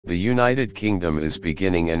The United Kingdom is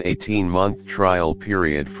beginning an 18-month trial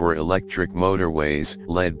period for electric motorways,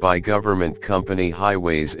 led by government company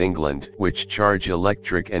Highways England, which charge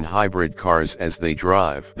electric and hybrid cars as they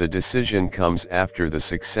drive. The decision comes after the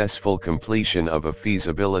successful completion of a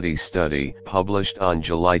feasibility study, published on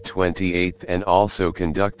July 28 and also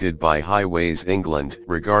conducted by Highways England,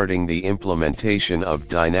 regarding the implementation of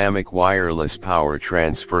dynamic wireless power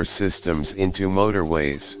transfer systems into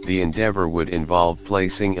motorways. The endeavor would involve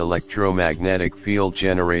placing electromagnetic field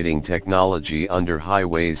generating technology under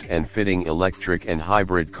highways and fitting electric and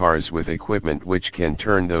hybrid cars with equipment which can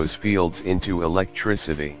turn those fields into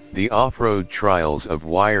electricity. The off-road trials of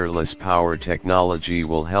wireless power technology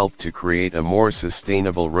will help to create a more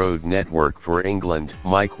sustainable road network for England.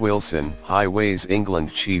 Mike Wilson, Highways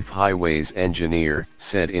England Chief Highways Engineer,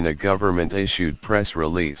 said in a government-issued press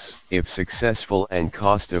release, "If successful and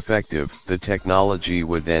cost-effective, the technology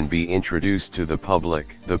would then be introduced to the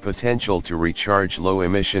public. The potential to recharge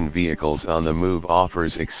low-emission vehicles on the move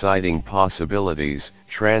offers exciting possibilities,"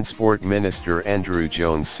 Transport Minister Andrew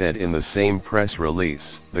Jones said in the same press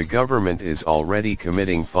release. The government is already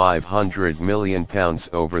committing £500 million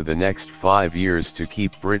over the next 5 years to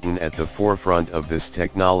keep Britain at the forefront of this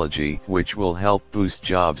technology, which will help boost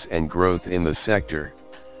jobs and growth in the sector.